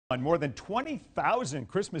More than 20,000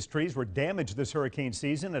 Christmas trees were damaged this hurricane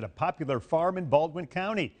season at a popular farm in Baldwin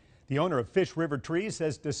County. The owner of Fish River Trees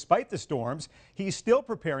says despite the storms, he's still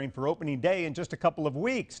preparing for opening day in just a couple of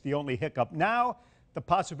weeks. The only hiccup now, the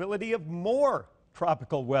possibility of more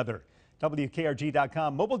tropical weather.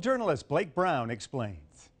 WKRG.com mobile journalist Blake Brown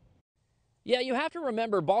explains. Yeah, you have to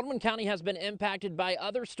remember Baldwin County has been impacted by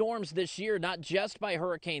other storms this year, not just by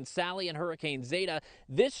Hurricane Sally and Hurricane Zeta.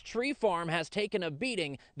 This tree farm has taken a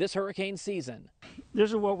beating this hurricane season. This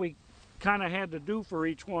is what we kind of had to do for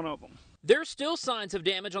each one of them. There's still signs of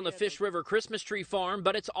damage on the Fish River Christmas tree farm,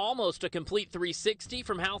 but it's almost a complete 360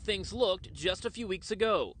 from how things looked just a few weeks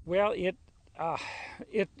ago. Well,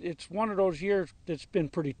 it's one of those years that's been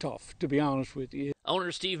pretty tough, to be honest with you.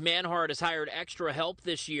 Owner Steve Manhart has hired extra help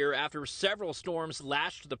this year after several storms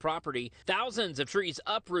lashed the property. Thousands of trees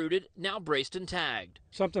uprooted, now braced and tagged.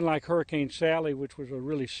 Something like Hurricane Sally, which was a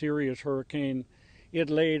really serious hurricane,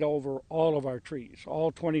 it laid over all of our trees.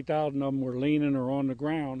 All 20,000 of them were leaning or on the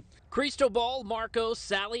ground. Cristobal, Marcos,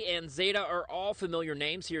 Sally, and Zeta are all familiar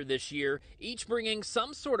names here this year, each bringing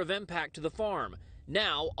some sort of impact to the farm.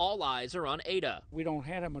 Now all eyes are on Ada. We don't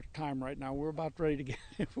have that much time right now. We're about ready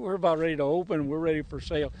to open. We're ready for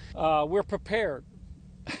sale. We're prepared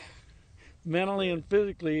mentally and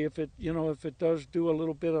physically if it does do a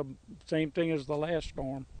little bit of same thing as the last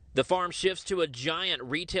storm. The farm shifts to a giant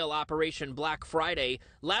retail operation Black Friday.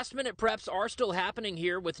 Last-minute preps are still happening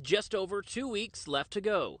here with just over 2 weeks left to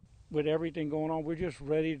go. With everything going on, we're just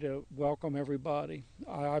ready to welcome everybody.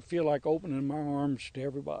 I feel like opening my arms to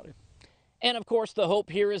everybody. And of course, the hope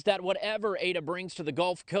here is that whatever Ada brings to the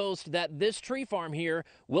Gulf Coast, that this tree farm here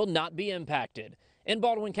will not be impacted. In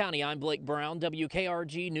Baldwin County, I'm Blake Brown,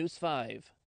 WKRG News 5.